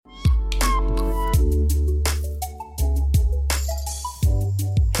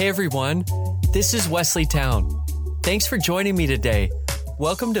Hey everyone, this is Wesley Town. Thanks for joining me today.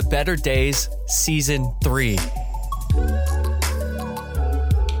 Welcome to Better Days Season 3.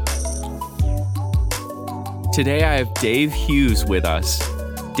 Today I have Dave Hughes with us.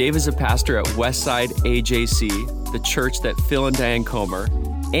 Dave is a pastor at Westside AJC, the church that Phil and Diane Comer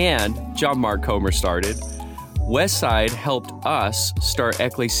and John Mark Comer started. Westside helped us start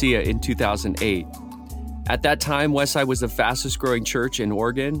Ecclesia in 2008. At that time, Westside was the fastest growing church in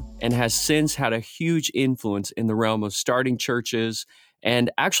Oregon and has since had a huge influence in the realm of starting churches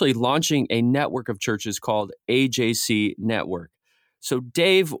and actually launching a network of churches called AJC Network. So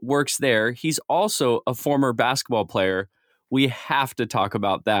Dave works there. He's also a former basketball player. We have to talk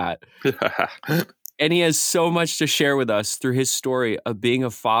about that. And he has so much to share with us through his story of being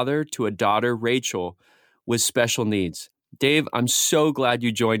a father to a daughter, Rachel, with special needs. Dave, I'm so glad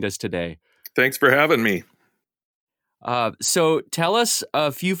you joined us today. Thanks for having me. So tell us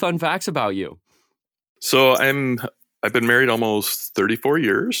a few fun facts about you. So I've been married almost 34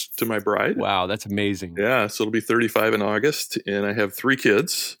 years to my bride. Wow, that's amazing. Yeah, so it'll be 35 in August, and I have 3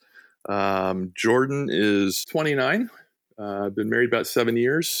 kids. Jordan is 29. I've been married about 7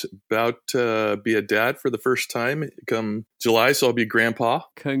 years, about to be a dad for the first time come July, so I'll be grandpa.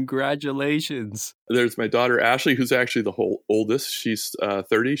 Congratulations. There's my daughter, Ashley, who's actually the oldest. She's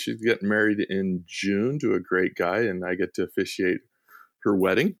 30. She's getting married in June to a great guy, and I get to officiate her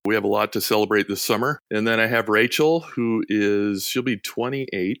wedding. We have a lot to celebrate this summer. And then I have Rachel, she'll be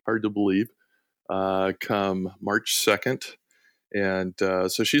 28, hard to believe, come March 2nd. And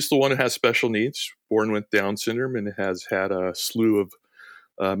so she's the one who has special needs, born with Down syndrome, and has had a slew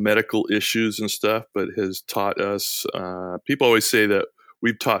of medical issues and stuff, but has taught us. People always say that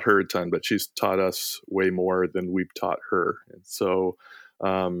we've taught her a ton, but she's taught us way more than we've taught her. And so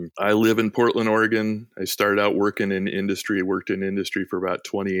I live in Portland, Oregon. I started out working in industry, worked in industry for about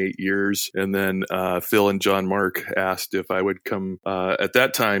 28 years. And then Phil and John Mark asked if I would come at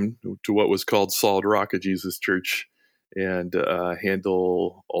that time to what was called Solid Rock of Jesus Church and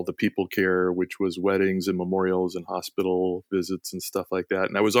handle all the people care, which was weddings and memorials and hospital visits and stuff like that.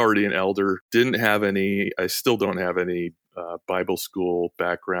 And I was already an elder, I still don't have any Bible school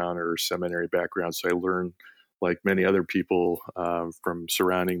background or seminary background. So I learned, like many other people, from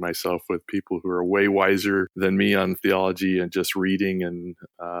surrounding myself with people who are way wiser than me on theology and just reading and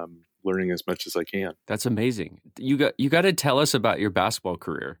learning as much as I can. That's amazing. You got to tell us about your basketball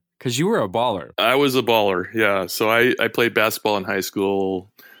career, because you were a baller. I was a baller, yeah. So I played basketball in high school.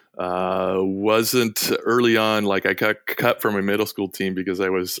 Wasn't early on, like I got cut from a middle school team because I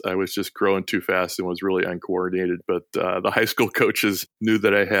was just growing too fast and was really uncoordinated. But the high school coaches knew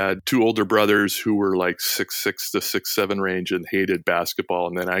that I had 2 older brothers who were like 6'6" to 6'7" range and hated basketball.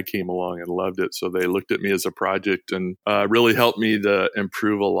 And then I came along and loved it. So they looked at me as a project and really helped me to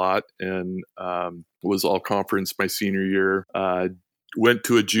improve a lot, and was all conference my senior year. Went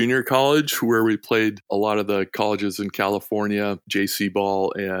to a junior college where we played a lot of the colleges in California, JC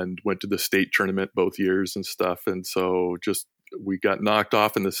ball, and went to the state tournament both years and stuff. And so we got knocked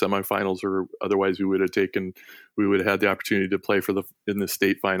off in the semifinals, or otherwise we would have had the opportunity to play in the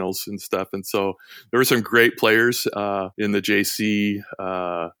state finals and stuff. And so there were some great players in the JC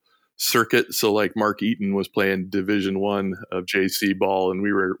circuit. So like Mark Eaton was playing Division I of JC ball, and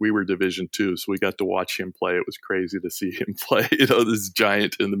we were Division II. So we got to watch him play. It was crazy to see him play, this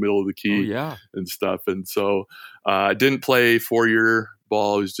giant in the middle of the key and stuff. And so I didn't play 4-year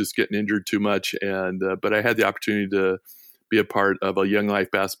ball. I was just getting injured too much. But I had the opportunity to be a part of a Young Life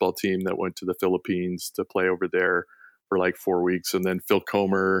basketball team that went to the Philippines to play over there for like 4 weeks. And then Phil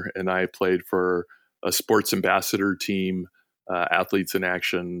Comer and I played for a sports ambassador team, Athletes in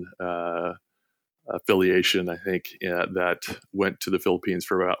Action affiliation, I think, that went to the Philippines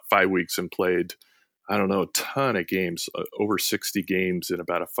for about 5 weeks and played, a ton of games, over 60 games in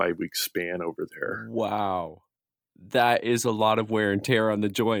about a 5-week span over there. Wow. That is a lot of wear and tear on the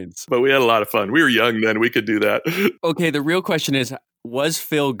joints. But we had a lot of fun. We were young then. We could do that. Okay, the real question is, was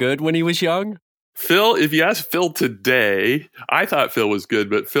Phil good when he was young? Phil, if you ask Phil today, I thought Phil was good,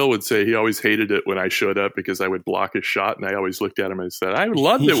 but Phil would say he always hated it when I showed up because I would block his shot, and I always looked at him and said, I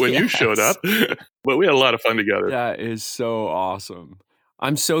loved it when you showed up. But we had a lot of fun together. That is so awesome.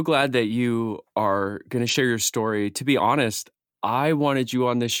 I'm so glad that you are going to share your story. To be honest, I wanted you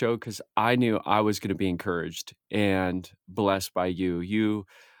on this show because I knew I was going to be encouraged and blessed by you. You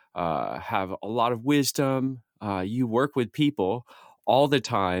have a lot of wisdom. You work with people all the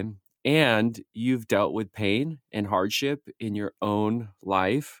time, and you've dealt with pain and hardship in your own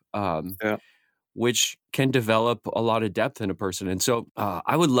life. which can develop a lot of depth in a person. And so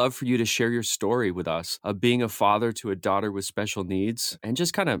I would love for you to share your story with us of being a father to a daughter with special needs, and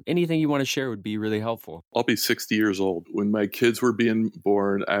just kind of anything you want to share would be really helpful. I'll be 60 years old. When my kids were being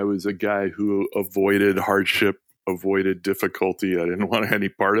born, I was a guy who avoided hardship, avoided difficulty. I didn't want any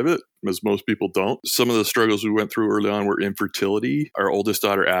part of it, as most people don't. Some of the struggles we went through early on were infertility. Our oldest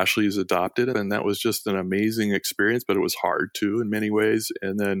daughter, Ashley, is adopted, and that was just an amazing experience, but it was hard too in many ways.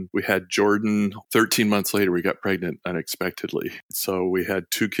 And then we had Jordan. 13 months later, we got pregnant unexpectedly. So we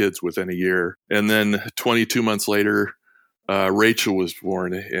had 2 kids within a year. And then 22 months later, Rachel was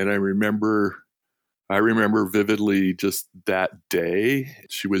born. And I remember vividly just that day.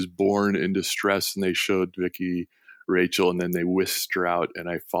 She was born in distress, and they showed Vicky Rachel, and then they whisked her out, and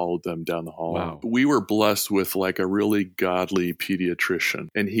I followed them down the hall. Wow. We were blessed with like a really godly pediatrician,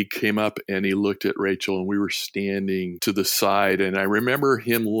 and he came up and he looked at Rachel, and we were standing to the side, and I remember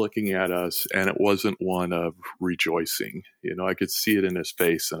him looking at us, and it wasn't one of rejoicing. I could see it in his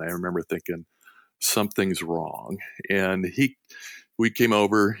face, and I remember thinking, something's wrong. And we came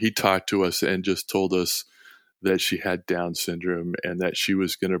over, he talked to us and just told us that she had Down syndrome and that she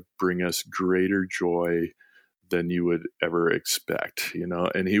was going to bring us greater joy than you would ever expect,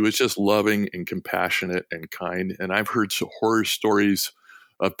 and he was just loving and compassionate and kind. And I've heard some horror stories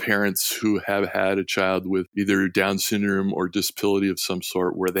of parents who have had a child with either Down syndrome or disability of some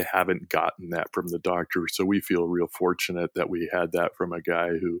sort where they haven't gotten that from the doctor. So we feel real fortunate that we had that from a guy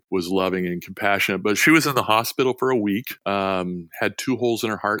who was loving and compassionate. But she was in the hospital for a week, had 2 holes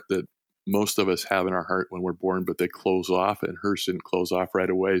in her heart that most of us have in our heart when we're born, but they close off, and hers didn't close off right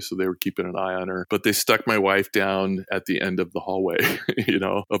away. So they were keeping an eye on her, but they stuck my wife down at the end of the hallway,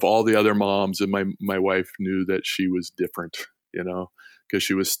 of all the other moms. And my wife knew that she was different, because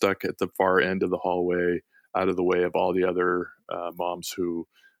she was stuck at the far end of the hallway, out of the way of all the other moms who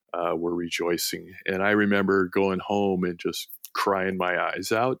were rejoicing. And I remember going home and just crying my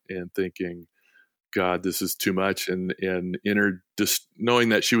eyes out and thinking, God, this is too much. And knowing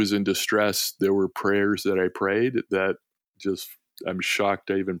that she was in distress, there were prayers that I prayed that just, I'm shocked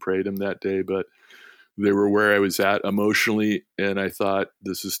I even prayed them that day, but they were where I was at emotionally. And I thought,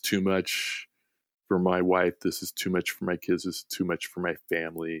 this is too much for my wife. This is too much for my kids. This is too much for my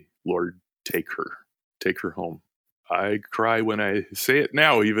family. Lord, take her home. I cry when I say it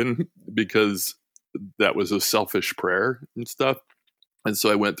now, even because that was a selfish prayer and stuff. And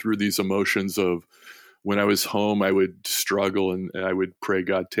so I went through these emotions of when I was home, I would struggle and I would pray,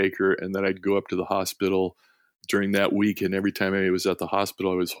 God, take her. And then I'd go up to the hospital during that week. And every time I was at the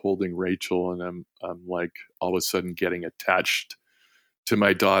hospital, I was holding Rachel, and I'm like all of a sudden getting attached to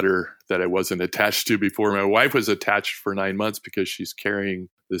my daughter that I wasn't attached to before. My wife was attached for 9 months because she's carrying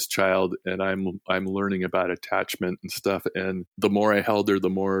this child, and I'm learning about attachment and stuff. And the more I held her, the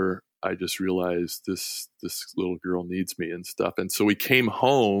more I just realized this little girl needs me and stuff. And so we came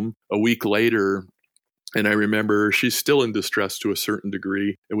home a week later, and I remember she's still in distress to a certain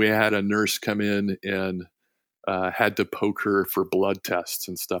degree. And we had a nurse come in and had to poke her for blood tests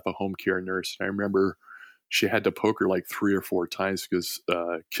and stuff, a home care nurse. And I remember she had to poke her like 3 or 4 times because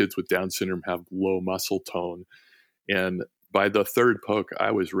kids with Down syndrome have low muscle tone. And by the 3rd poke,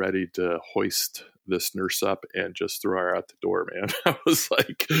 I was ready to hoist this nurse up and just throw her out the door, man. I was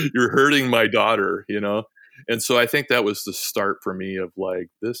like, you're hurting my daughter, And so I think that was the start for me of like,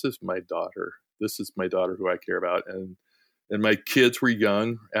 this is my daughter. This is my daughter who I care about. And my kids were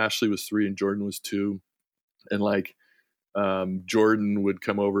young. Ashley was 3 and Jordan was 2. And like Jordan would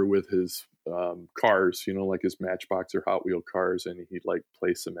come over with his cars, like his Matchbox or Hot Wheel cars, and he'd like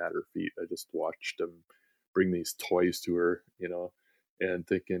place them at her feet. I just watched him bring these toys to her, and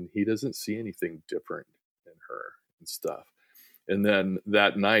thinking he doesn't see anything different in her and stuff. And then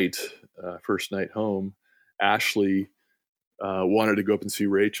that night, first night home, Ashley wanted to go up and see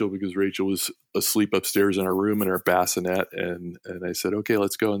Rachel because Rachel was asleep upstairs in our room in our bassinet. And I said, okay,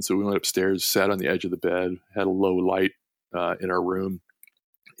 let's go. And so we went upstairs, sat on the edge of the bed, had a low light in our room.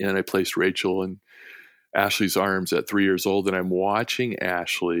 And I placed Rachel in Ashley's arms at 3 years old. And I'm watching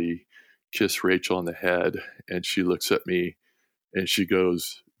Ashley kiss Rachel on the head. And she looks at me and she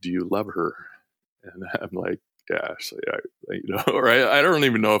goes, do you love her? And I'm like, yeah, Ashley, or I don't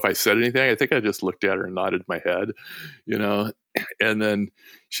even know if I said anything. I think I just looked at her and nodded my head, and then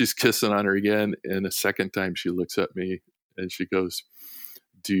she's kissing on her again. And the second time she looks at me and she goes,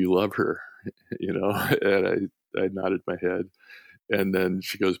 do you love her? And I nodded my head. And then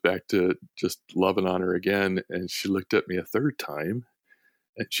she goes back to just loving on her again. And she looked at me a 3rd time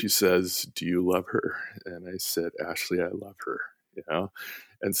and she says, do you love her? And I said, Ashley, I love her,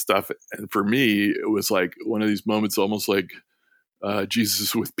 and stuff. And for me, it was like one of these moments, almost like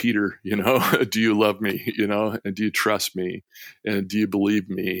Jesus with Peter, do you love me, and do you trust me, and do you believe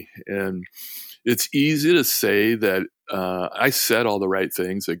me? And it's easy to say that I said all the right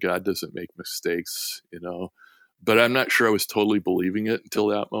things, that God doesn't make mistakes, but I'm not sure I was totally believing it until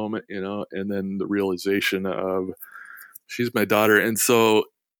that moment, and then the realization of she's my daughter. And so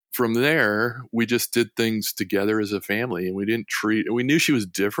from there, we just did things together as a family, and we knew she was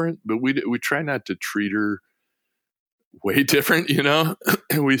different, but we try not to treat her way different,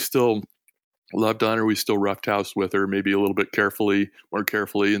 and we still loved on her. We still roughhoused with her, maybe a little bit more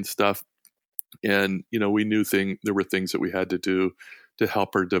carefully and stuff. And, we knew there were things that we had to do to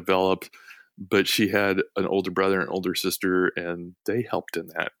help her develop, but she had an older brother and older sister, and they helped in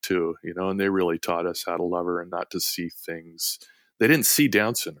that too, and they really taught us how to love her and not to see things. They didn't see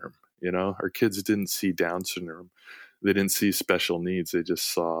Down syndrome, our kids didn't see Down syndrome. They didn't see special needs. They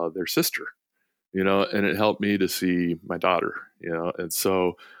just saw their sister, and it helped me to see my daughter, and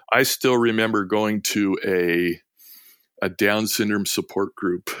so I still remember going to a Down syndrome support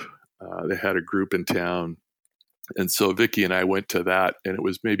group. They had a group in town. And so Vicki and I went to that, and it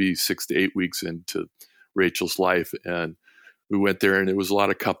was maybe 6 to 8 weeks into Rachel's life. And we went there, and it was a lot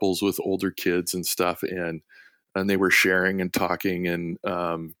of couples with older kids and stuff. And they were sharing and talking. And,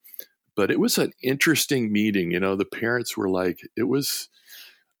 but it was an interesting meeting. The parents were like,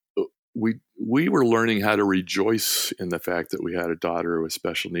 we were learning how to rejoice in the fact that we had a daughter with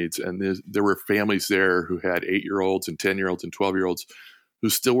special needs. And there were families there who had 8-year-olds and 10-year-olds and 12-year-olds who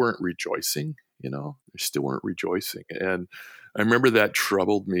still weren't rejoicing, they still weren't rejoicing. And I remember that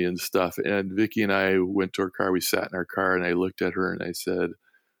troubled me and stuff. And Vicki and I went to our car, we sat in our car, and I looked at her and I said,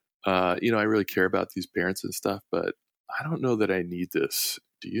 I really care about these parents and stuff, but I don't know that I need this.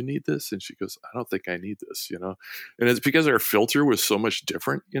 Do you need this? And she goes, I don't think I need this, And it's because our filter was so much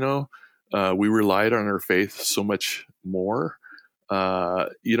different, we relied on our faith so much more.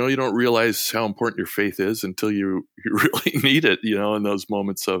 You don't realize how important your faith is until you really need it, in those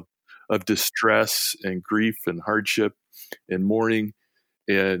moments of distress and grief and hardship and mourning,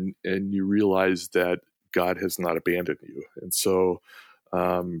 and you realize that God has not abandoned you. And so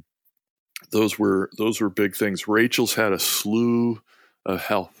those were big things. Rachel's had a slew of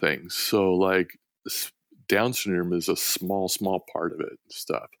health things. So like Down syndrome is a small part of it and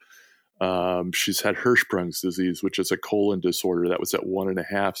stuff. She's had Hirschsprung's disease, which is a colon disorder. That was at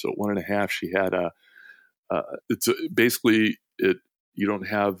 1.5. So at 1.5, she had you don't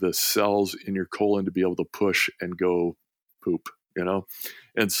have the cells in your colon to be able to push and go poop,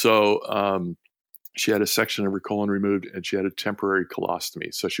 And so, she had a section of her colon removed, and she had a temporary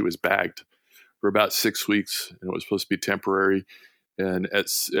colostomy. So she was bagged for about 6 weeks, and it was supposed to be temporary. And at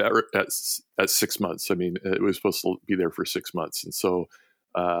 6 months, it was supposed to be there for 6 months. And so,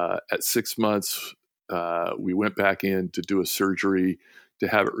 at 6 months, we went back in to do a surgery to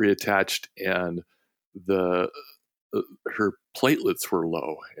have it reattached, and her platelets were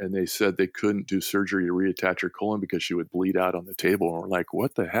low, and they said they couldn't do surgery to reattach her colon because she would bleed out on the table. And we're like,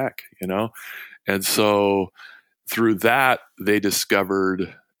 what the heck, And so through that, they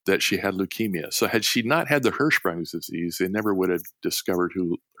discovered that she had leukemia. So had she not had the Hirschsprung's disease, they never would have discovered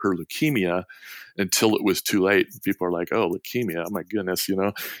her leukemia until it was too late. People are like, oh, leukemia, oh my goodness,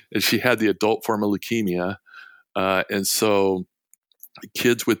 And she had the adult form of leukemia. And so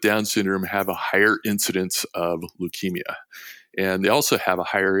kids with Down syndrome have a higher incidence of leukemia. And they also have a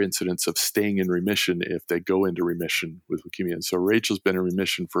higher incidence of staying in remission if they go into remission with leukemia. And so Rachel's been in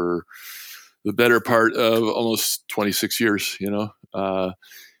remission for the better part of almost 26 years,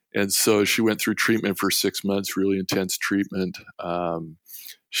 and so she went through treatment for 6 months, really intense treatment.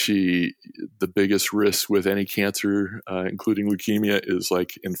 The biggest risk with any cancer, including leukemia, is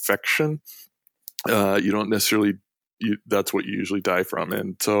like infection. You don't necessarily, that's what you usually die from.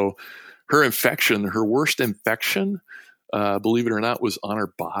 And so her worst infection, believe it or not, was on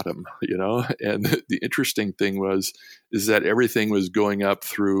her bottom, and the interesting thing is that everything was going up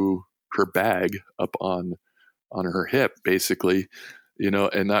through her bag up on her hip, basically,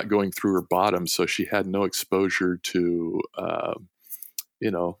 and not going through her bottom. So she had no exposure to,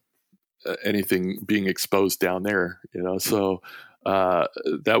 anything being exposed down there, so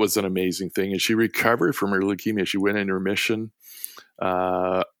that was an amazing thing. And she recovered from her leukemia. She went into remission.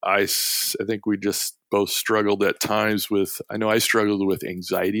 I think we just both struggled at times I struggled with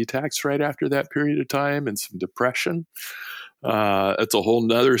anxiety attacks right after that period of time, and some depression. That's a whole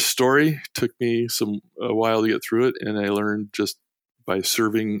nother story. Took me a while to get through it. And I learned just by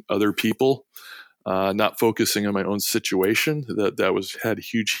serving other people, not focusing on my own situation, that had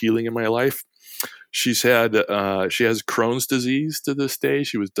huge healing in my life. She has Crohn's disease to this day.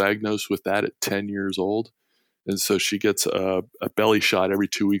 She was diagnosed with that at 10 years old. And so she gets a belly shot every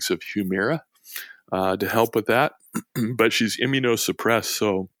 2 weeks of Humira to help with that. But she's immunosuppressed.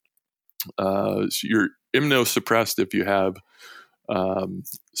 So you're immunosuppressed if you have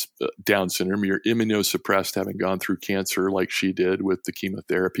Down syndrome. You're immunosuppressed having gone through cancer like she did with the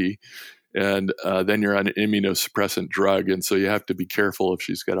chemotherapy. And then you're on an immunosuppressant drug. And so you have to be careful if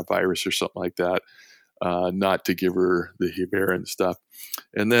she's got a virus or something like that, not to give her the Humira and stuff.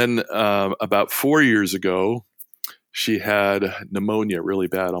 And then about 4 years ago, she had pneumonia really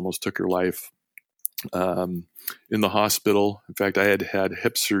bad, almost took her life in the hospital. In fact, I had had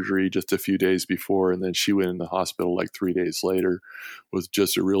hip surgery just a few days before, and then she went in the hospital like 3 days later with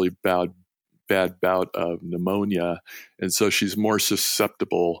just a really bad bout of pneumonia. And so she's more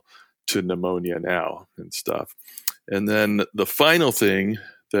susceptible to pneumonia now and stuff. And then the final thing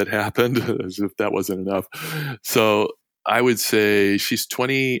that happened, as if that wasn't enough. So I would say she's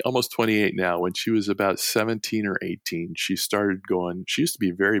almost 28 now. When she was about 17 or 18, she started going, she used to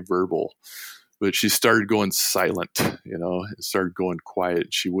be very verbal, but she started going silent, and started going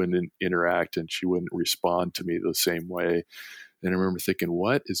quiet. She wouldn't interact and she wouldn't respond to me the same way. And I remember thinking,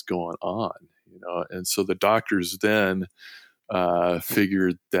 what is going on? And so the doctors then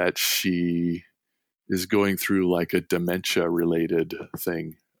figured that she is going through like a dementia related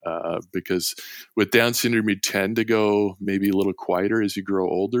thing. Because with Down syndrome, you tend to go maybe a little quieter as you grow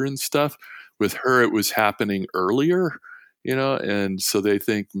older and stuff. With her, it was happening earlier, and so they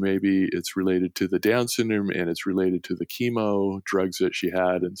think maybe it's related to the Down syndrome and it's related to the chemo drugs that she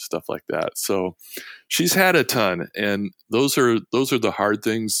had and stuff like that. So she's had a ton, and those are the hard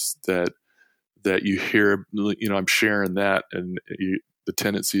things that you hear. I'm sharing that, and the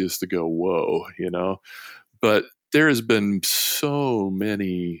tendency is to go, whoa, but there has been so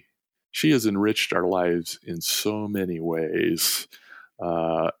many, she has enriched our lives in so many ways.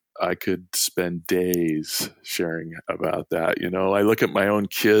 I could spend days sharing about that. I look at my own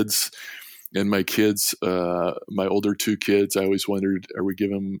kids and my kids, my older two kids, I always wondered, are we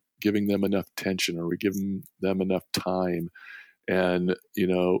giving them enough attention? Are we giving them enough time? And,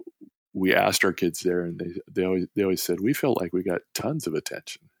 we asked our kids there, and they always said, we felt like we got tons of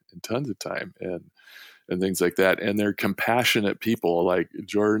attention and tons of time and things like that. And they're compassionate people. Like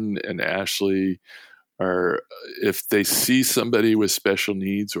Jordan and Ashley are, if they see somebody with special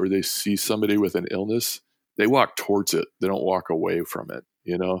needs or they see somebody with an illness, they walk towards it. They don't walk away from it,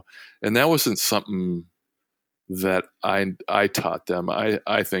 and that wasn't something that I taught them.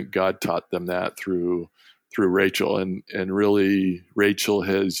 I think God taught them that through Rachel, and really Rachel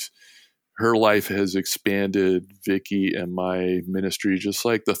her life has expanded Vicki and my ministry, just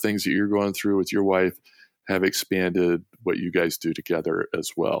like the things that you're going through with your wife have expanded what you guys do together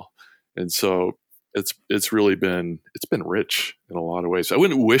as well. And so it's really been rich in a lot of ways. I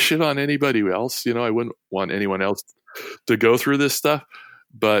wouldn't wish it on anybody else. I wouldn't want anyone else to go through this stuff,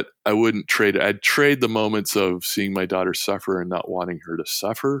 but I wouldn't trade it. I'd trade the moments of seeing my daughter suffer and not wanting her to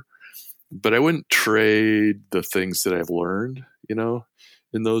suffer, but I wouldn't trade the things that I've learned,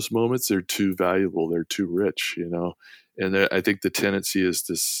 in those moments. They're too valuable. They're too rich, and I think the tendency is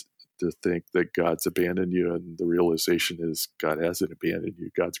to think that God's abandoned you, and the realization is God hasn't abandoned you.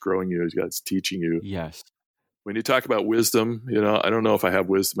 God's growing you. God's teaching you. Yes. When you talk about wisdom, I don't know if I have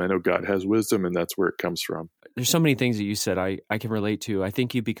wisdom. I know God has wisdom, and that's where it comes from. There's so many things that you said I can relate to. I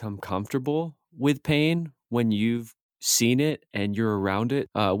think you become comfortable with pain when you've seen it and you're around it,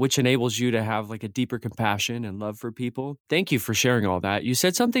 which enables you to have like a deeper compassion and love for people. Thank you for sharing all that. You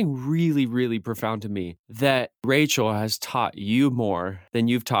said something really, really profound to me, that Rachel has taught you more than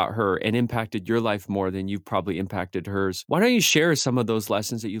you've taught her and impacted your life more than you've probably impacted hers. Why don't you share some of those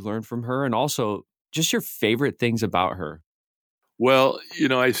lessons that you learned from her, and also just your favorite things about her? Well,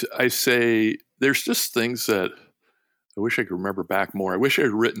 I say there's just things that I wish I could remember back more. I wish I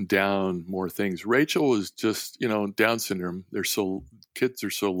had written down more things. Rachel was just, Down syndrome. Kids are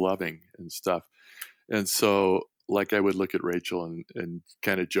so loving and stuff. And so like I would look at Rachel and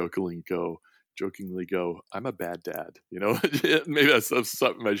kind of jokingly go, I'm a bad dad, maybe that's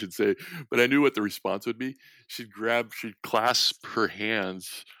something I should say, but I knew what the response would be. She'd clasp her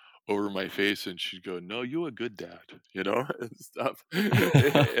hands over my face and she'd go, no, you a good dad, and stuff.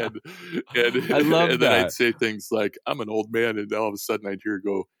 and I love and then that. I'd say things like, I'm an old man, and all of a sudden I'd hear her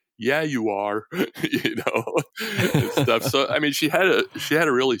go, yeah, you are, and stuff. So, I mean, she had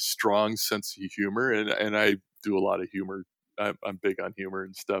a really strong sense of humor, and I do a lot of humor. I'm big on humor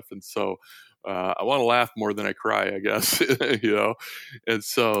and stuff. And so, I want to laugh more than I cry, I guess, and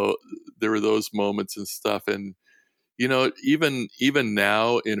so there were those moments and stuff. And, even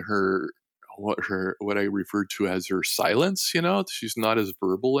now in what I refer to as her silence, she's not as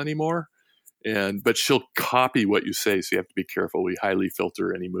verbal anymore. But she'll copy what you say, so you have to be careful. We highly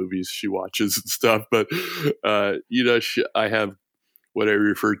filter any movies she watches and stuff. But I have what I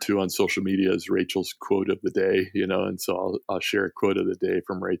refer to on social media as Rachel's quote of the day, and so I'll share a quote of the day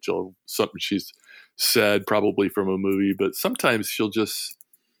from Rachel, something she's said, probably from a movie, but sometimes she'll just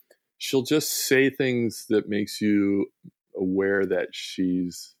say things that makes you aware that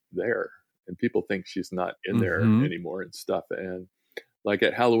she's there, and people think she's not in there anymore and stuff. And like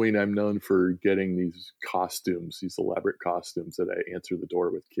at Halloween, I'm known for getting these costumes, these elaborate costumes that I answer the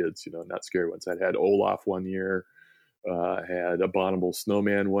door with kids, not scary ones. I had Olaf one year. I had Abominable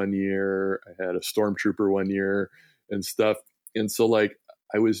Snowman one year. I had a Stormtrooper one year and stuff. And so like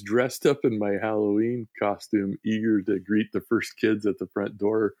I was dressed up in my Halloween costume, eager to greet the first kids at the front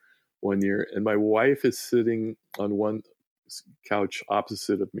door one year. And my wife is sitting on one couch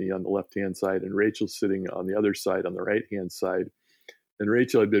opposite of me on the left-hand side, and Rachel's sitting on the other side on the right-hand side. And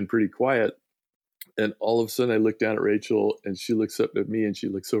Rachel had been pretty quiet. And all of a sudden I look down at Rachel, and she looks up at me, and she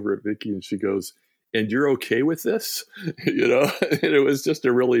looks over at Vicky, and she goes, "And you're okay with this?" And it was just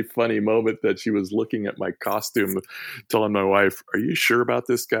a really funny moment that she was looking at my costume, telling my wife, "Are you sure about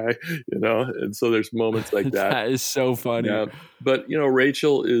this guy?" And so there's moments like that. That is so funny. Yeah. But,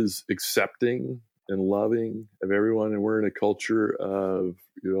 Rachel is accepting and loving of everyone. And we're in a culture of,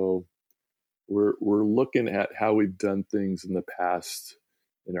 we're looking at how we've done things in the past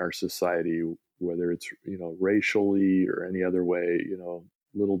in our society, whether it's, racially or any other way,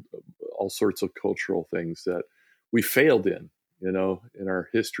 all sorts of cultural things that we failed in our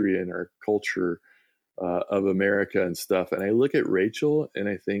history and our culture of America and stuff. And I look at Rachel and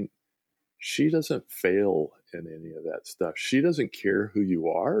I think she doesn't fail in any of that stuff. She doesn't care who you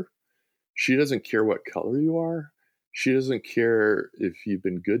are. She doesn't care what color you are. She doesn't care if you've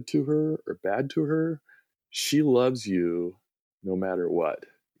been good to her or bad to her. She loves you no matter what,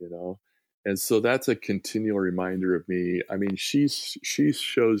 And so that's a continual reminder of me. I mean, she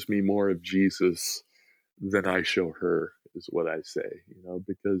shows me more of Jesus than I show her, is what I say,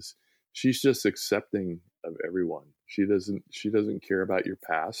 because she's just accepting of everyone. She doesn't care about your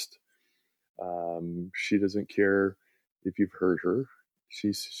past. She doesn't care if you've hurt her.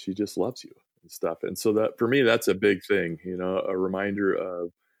 She just loves you and stuff. And so that, for me, that's a big thing, a reminder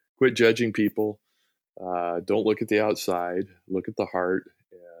of quit judging people. Don't look at the outside, look at the heart,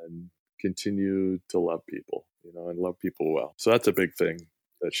 and continue to love people, and love people well. So that's a big thing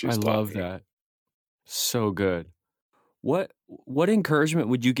that she's taught me. I love that. So good. What encouragement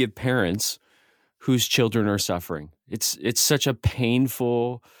would you give parents whose children are suffering? It's such a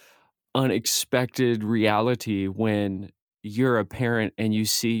painful, unexpected reality when you're a parent and you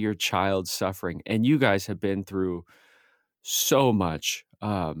see your child suffering. And you guys have been through so much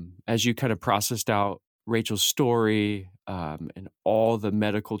as you kind of processed out Rachel's story and all the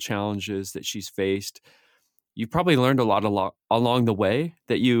medical challenges that she's faced. You've probably learned a lot along the way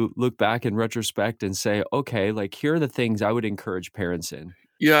that you look back in retrospect and say, okay, like here are the things I would encourage parents in.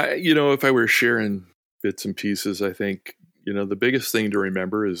 Yeah, if I were sharing bits and pieces, I think, the biggest thing to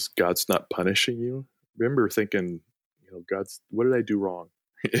remember is God's not punishing you. Remember thinking, what did I do wrong?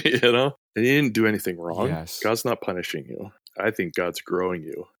 And you didn't do anything wrong. Yes. God's not punishing you. I think God's growing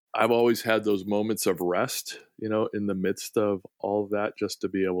you. I've always had those moments of rest, in the midst of all of that, just to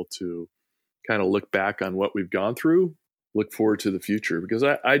be able to kind of look back on what we've gone through, look forward to the future, because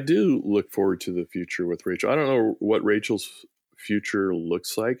I do look forward to the future with Rachel. I don't know what Rachel's future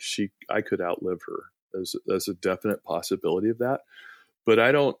looks like. I could outlive her. There's a definite possibility of that, but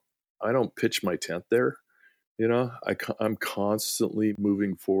I don't pitch my tent there. I'm constantly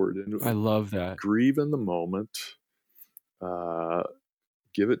moving forward, and I love that. Grieve in the moment,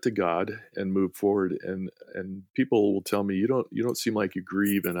 give it to God, and move forward. And people will tell me, you don't seem like you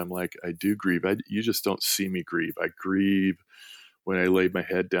grieve, and I'm like, I do grieve. You just don't see me grieve. I grieve when I lay my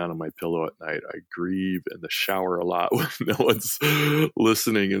head down on my pillow at night. I grieve in the shower a lot when no one's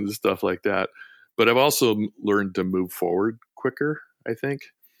listening and stuff like that. But I've also learned to move forward quicker, I think.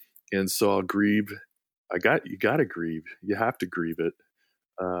 And so I'll grieve. You got to grieve. You have to grieve it.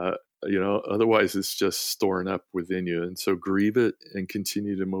 Otherwise it's just storing up within you. And so grieve it and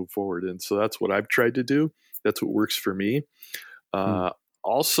continue to move forward. And so that's what I've tried to do. That's what works for me.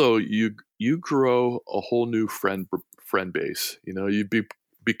 Also, you grow a whole new friend base. You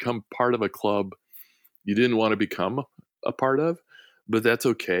become part of a club you didn't want to become a part of, but that's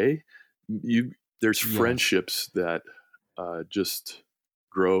okay. There's friendships that just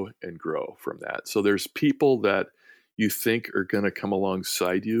grow and grow from that. So there's people that you think are going to come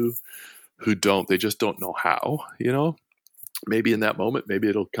alongside you who don't. They just don't know how, maybe in that moment, maybe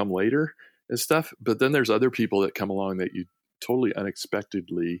it'll come later and stuff. But then there's other people that come along that you totally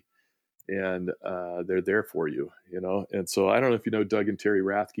unexpectedly and they're there for you, And so I don't know if you know Doug and Terry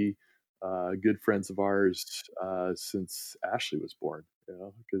Rathke, good friends of ours since Ashley was born,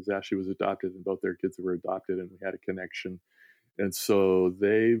 because Ashley was adopted and both their kids were adopted, and we had a connection. And so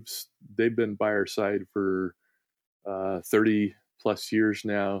they've been by our side for 30 plus years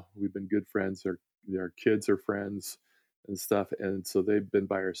now. We've been good friends. Their kids are friends and stuff. And so they've been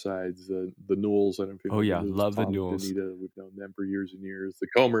by our sides. The Newells, I don't know if you know Oh, yeah. the Newells, Love the Tom and Newells. Danita, we've known them for years and years. The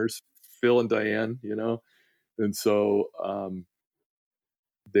Comers, Phil and Diane, And so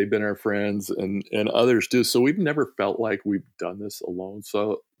they've been our friends, and others too. So we've never felt like we've done this alone.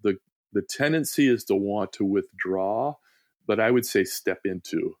 So the tendency is to want to withdraw, but I would say step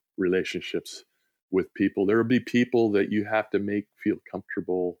into relationships with people. There will be people that you have to make feel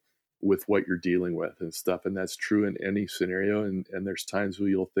comfortable with what you're dealing with and stuff. And that's true in any scenario. And there's times where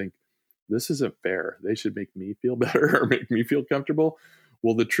you'll think, this isn't fair. They should make me feel better or make me feel comfortable.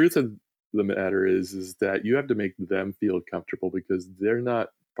 Well, the truth of the matter is that you have to make them feel comfortable, because they're not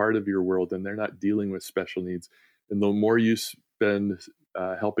part of your world and they're not dealing with special needs. And the more you spend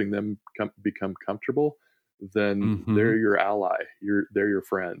helping them become comfortable, then they're your ally. They're your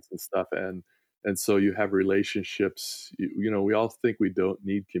friends and stuff. And so you have relationships. We all think we don't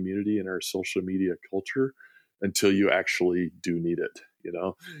need community in our social media culture until you actually do need it,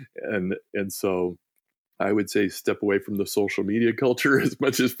 and so I would say step away from the social media culture as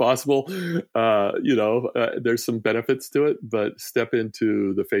much as possible. There's some benefits to it, but step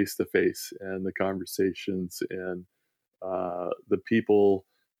into the face-to-face and the conversations and the people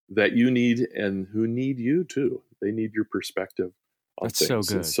that you need and who need you too. They need your perspective on That's things.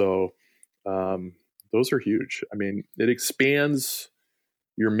 so good. And so those are huge. I mean, it expands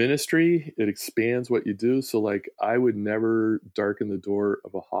your ministry. It expands what you do. So like, I would never darken the door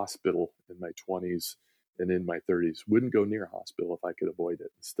of a hospital in my 20s and in my 30s. Wouldn't go near a hospital if I could avoid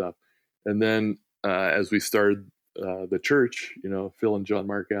it and stuff. And then as we started the church, Phil and John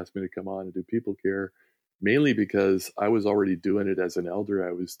Mark asked me to come on and do people care, mainly because I was already doing it as an elder.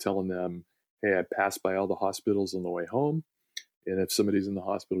 I was telling them, hey, I passed by all the hospitals on the way home, and if somebody's in the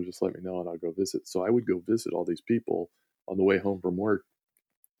hospital, just let me know and I'll go visit. So I would go visit all these people on the way home from work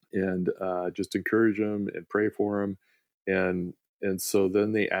and just encourage them and pray for them. And so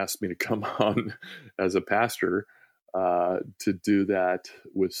then they asked me to come on as a pastor to do that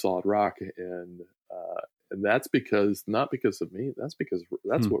with Solid Rock. And that's not because of me. That's because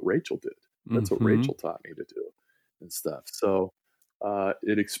that's what Rachel did. That's what Rachel taught me to do and stuff. So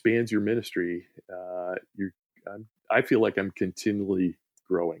it expands your ministry. I feel like I'm continually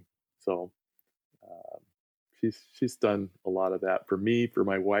growing. So she's done a lot of that for me, for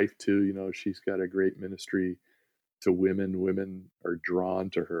my wife too. She's got a great ministry to women. Women are drawn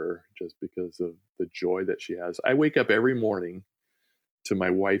to her just because of the joy that she has. I wake up every morning to my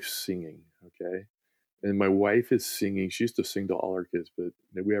wife singing. Okay. And my wife is singing. She used to sing to all our kids, but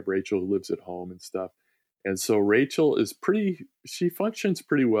we have Rachel who lives at home and stuff. And so Rachel she functions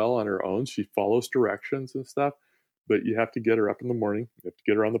pretty well on her own. She follows directions and stuff, but you have to get her up in the morning. You have to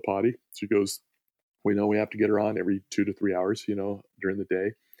get her on the potty. She goes, we know we have to get her on every 2 to 3 hours, during the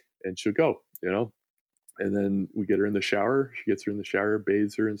day, and she'll go, and then we get her in the shower. She gets her in the shower,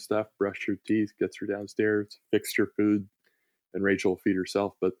 bathes her and stuff, brush her teeth, gets her downstairs, fixed her food, and Rachel will feed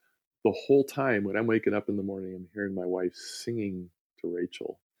herself. But the whole time when I'm waking up in the morning, I'm hearing my wife singing to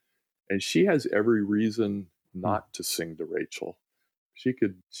Rachel. And she has every reason not to sing to Rachel. She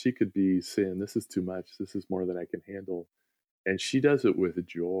could be saying, this is too much. This is more than I can handle. And she does it with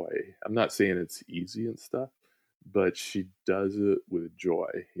joy. I'm not saying it's easy and stuff, but she does it with joy,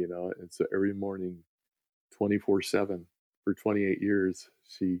 And so every morning, 24/7 for 28 years,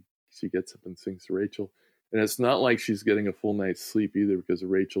 she gets up and sings to Rachel. And it's not like she's getting a full night's sleep either, because of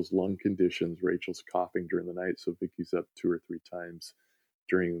Rachel's lung conditions. Rachel's coughing during the night, so Vicky's up 2 or 3 times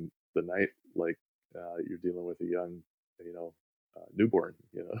during the night, like you're dealing with a young, newborn,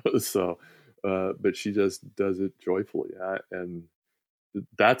 So, but she just does it joyfully, and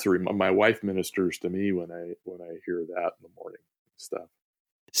that's my wife ministers to me when I hear that in the morning stuff.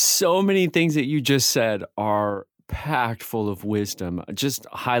 So many things that you just said are packed full of wisdom. Just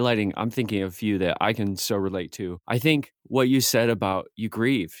highlighting, I'm thinking of a few that I can so relate to. I think what you said about you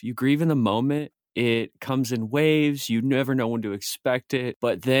grieve in the moment. It comes in waves. You never know when to expect it,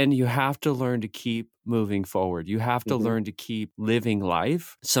 but then you have to learn to keep moving forward. You have to learn to keep living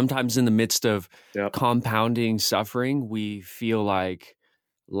life. Sometimes in the midst of compounding suffering, we feel like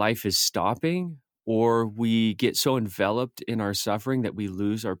life is stopping, or we get so enveloped in our suffering that we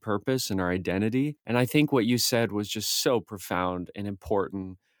lose our purpose and our identity. And I think what you said was just so profound and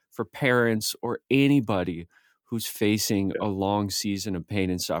important for parents or anybody who's facing a long season of pain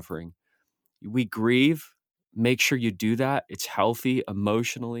and suffering. We grieve. Make sure you do that. It's healthy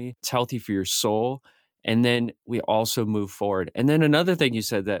emotionally. It's healthy for your soul. And then we also move forward. And then another thing you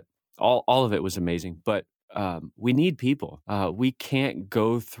said that all of it was amazing, but we need people. We can't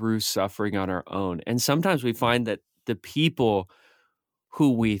go through suffering on our own. And sometimes we find that the people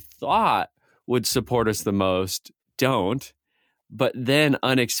who we thought would support us the most don't. But then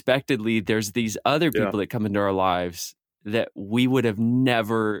unexpectedly, there's these other people that come into our lives that we would have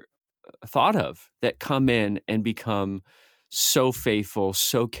never thought of, that come in and become so faithful,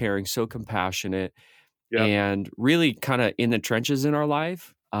 so caring, so compassionate, and really kind of in the trenches in our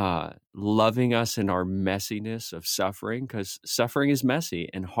life, loving us in our messiness of suffering, because suffering is messy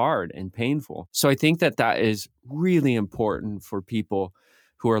and hard and painful. So I think that that is really important for people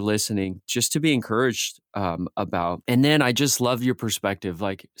who are listening, just to be encouraged about. And then I just love your perspective,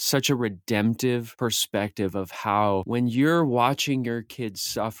 like such a redemptive perspective of how when you're watching your kids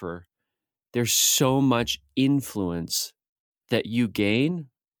suffer, there's so much influence that you gain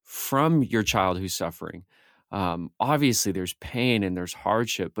from your child who's suffering. Obviously, there's pain and there's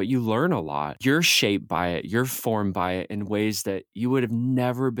hardship, but you learn a lot. You're shaped by it. You're formed by it in ways that you would have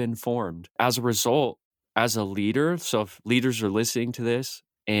never been formed. As a result, as a leader, so if leaders are listening to this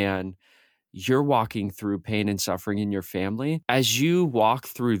and you're walking through pain and suffering in your family, as you walk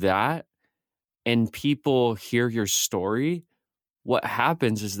through that and people hear your story, what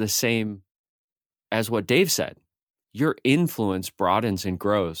happens is the same as what Dave said. Your influence broadens and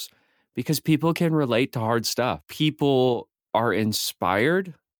grows because people can relate to hard stuff. People are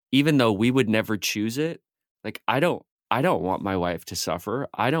inspired, even though we would never choose it. Like, I don't want my wife to suffer.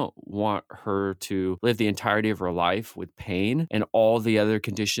 I don't want her to live the entirety of her life with pain and all the other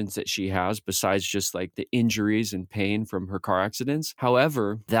conditions that she has besides just like the injuries and pain from her car accidents.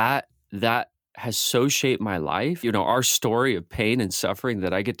 However, that has so shaped my life. You know, our story of pain and suffering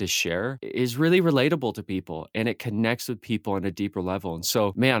that I get to share is really relatable to people, and it connects with people on a deeper level. And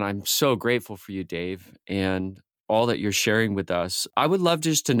so, man, I'm so grateful for you, Dave, and all that you're sharing with us. I would love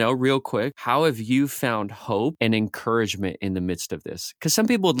just to know real quick, how have you found hope and encouragement in the midst of this? Because some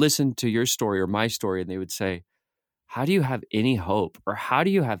people would listen to your story or my story and they would say, how do you have any hope, or how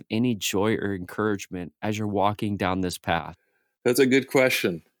do you have any joy or encouragement as you're walking down this path? That's a good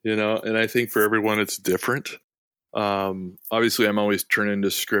question, and I think for everyone it's different. Obviously, I'm always turning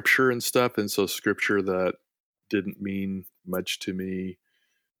to scripture and stuff. And so scripture that didn't mean much to me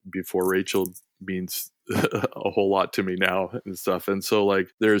before Rachel means a whole lot to me now and stuff. And so like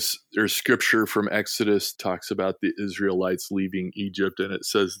there's scripture from Exodus talks about the Israelites leaving Egypt, and it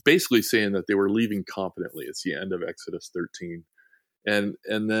says basically saying that they were leaving confidently. It's the end of Exodus 13. And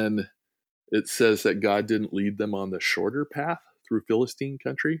then it says that God didn't lead them on the shorter path through Philistine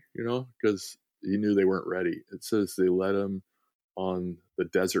country, because he knew they weren't ready. It says they led them on the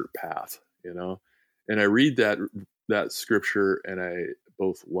desert path, and I read that scripture and I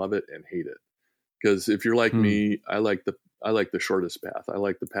both love it and hate it. Because if you're like me, I like the shortest path. I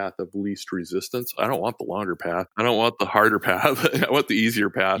like the path of least resistance. I don't want the longer path. I don't want the harder path. I want the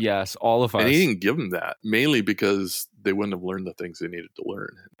easier path. Yes, all of us. And he didn't give them that, mainly because they wouldn't have learned the things they needed to learn.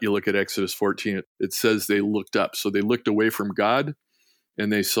 You look at Exodus 14, it says they looked up. So they looked away from God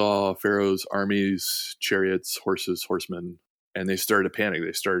and they saw Pharaoh's armies, chariots, horses, horsemen, and they started to panic.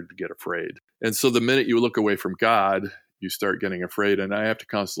 They started to get afraid. And so the minute you look away from God, you start getting afraid. And I have to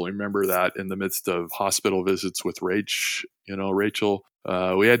constantly remember that in the midst of hospital visits with Rachel,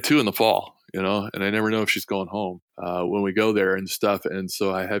 we had 2 in the fall, and I never know if she's going home when we go there and stuff. And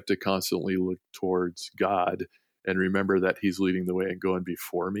so I have to constantly look towards God and remember that he's leading the way and going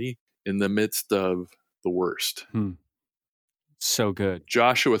before me in the midst of the worst. So good.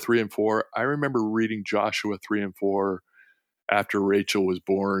 Joshua 3 and 4. I remember reading Joshua 3 and 4 after Rachel was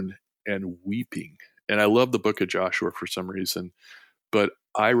born and weeping. And I love the book of Joshua for some reason, but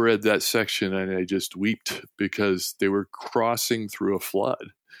I read that section and I just wept because they were crossing through a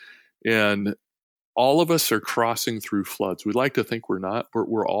flood. And all of us are crossing through floods. We'd like to think we're not, but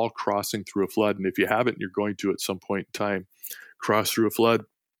we're all crossing through a flood. And if you haven't, you're going to at some point in time cross through a flood.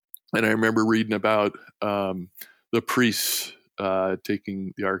 And I remember reading about the priests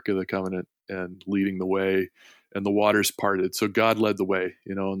taking the Ark of the Covenant and leading the way, and the waters parted. So God led the way,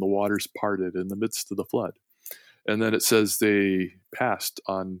 and the waters parted in the midst of the flood. And then it says they passed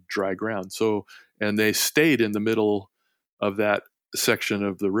on dry ground. So, and they stayed in the middle of that section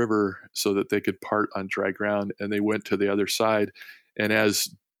of the river so that they could part on dry ground, and they went to the other side. And as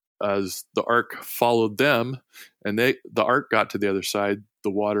the ark followed them and the ark got to the other side,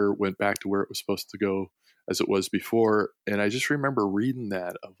 the water went back to where it was supposed to go as it was before. And I just remember reading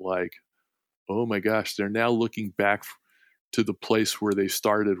that of like, oh my gosh, they're now looking back to the place where they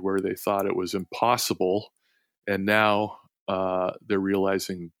started, where they thought it was impossible. And now they're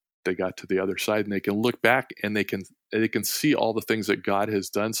realizing they got to the other side, and they can look back and they can see all the things that God has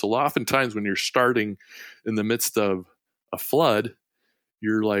done. So oftentimes when you're starting in the midst of a flood,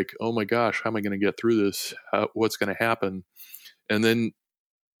 you're like, oh my gosh, how am I going to get through this? What's going to happen? And then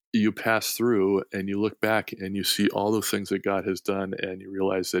you pass through and you look back and you see all the things that God has done, and you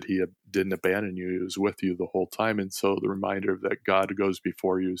realize that he didn't abandon you. He was with you the whole time. And so the reminder that God goes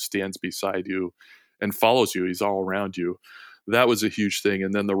before you, stands beside you, and follows you. He's all around you. That was a huge thing.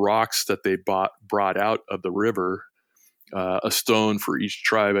 And then the rocks that they brought out of the river, a stone for each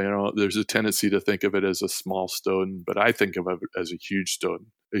tribe. I know there's a tendency to think of it as a small stone, but I think of it as a huge stone,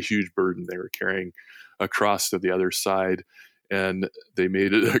 a huge burden they were carrying across to the other side. And they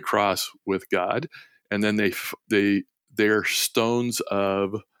made it across with God. And then they're stones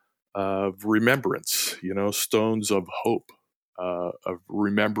of remembrance, stones of hope, of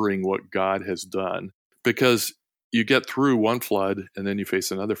remembering what God has done. Because you get through one flood and then you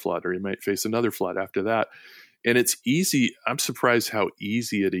face another flood, or you might face another flood after that. And it's easy. I'm surprised how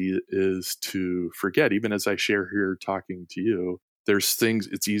easy it is to forget. Even as I share here talking to you, there's things,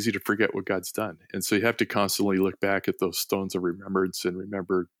 it's easy to forget what God's done. And so you have to constantly look back at those stones of remembrance and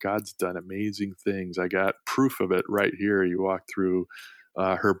remember God's done amazing things. I got proof of it right here. You walk through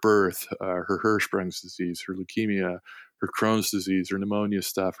her birth, her Hirschsprung's disease, her leukemia, her Crohn's disease, her pneumonia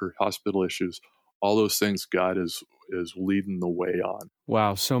stuff, her hospital issues, all those things God is leading the way on.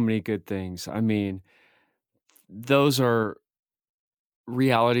 Wow, so many good things. I mean, those are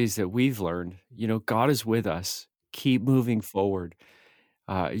realities that we've learned. God is with us. Keep moving forward.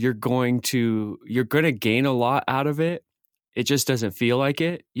 You're going to gain a lot out of it. It just doesn't feel like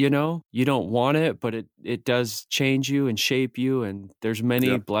it, You don't want it, but it does change you and shape you, and there's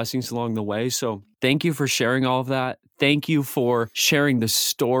many blessings along the way. So thank you for sharing all of that. Thank you for sharing the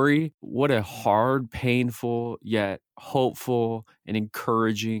story. What a hard, painful, yet hopeful and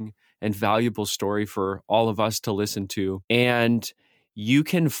encouraging and valuable story for all of us to listen to. And you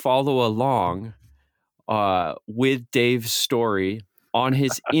can follow along with Dave's story on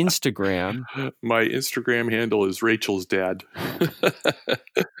his Instagram. My Instagram handle is Rachel's Dad.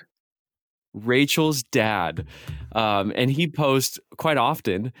 Rachel's Dad. And he posts quite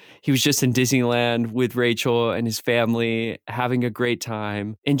often. He was just in Disneyland with Rachel and his family, having a great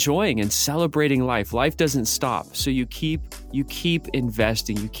time, enjoying and celebrating life. Life doesn't stop. So you keep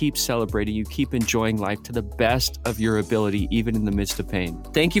investing, you keep celebrating, you keep enjoying life to the best of your ability, even in the midst of pain.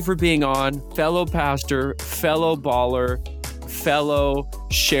 Thank you for being on, fellow pastor, fellow baller, fellow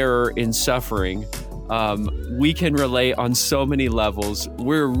sharer in suffering. We can relate on so many levels.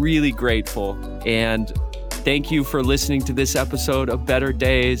 We're really grateful. And thank you for listening to this episode of Better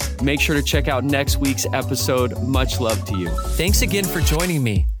Days. Make sure to check out next week's episode. Much love to you. Thanks again for joining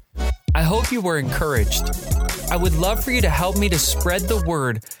me. I hope you were encouraged. I would love for you to help me to spread the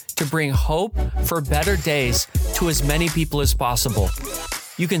word to bring hope for better days to as many people as possible.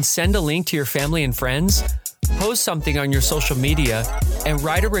 You can send a link to your family and friends, post something on your social media, and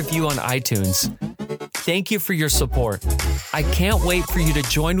write a review on iTunes. Thank you for your support. I can't wait for you to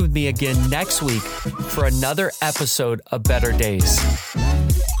join with me again next week for another episode of Better Days.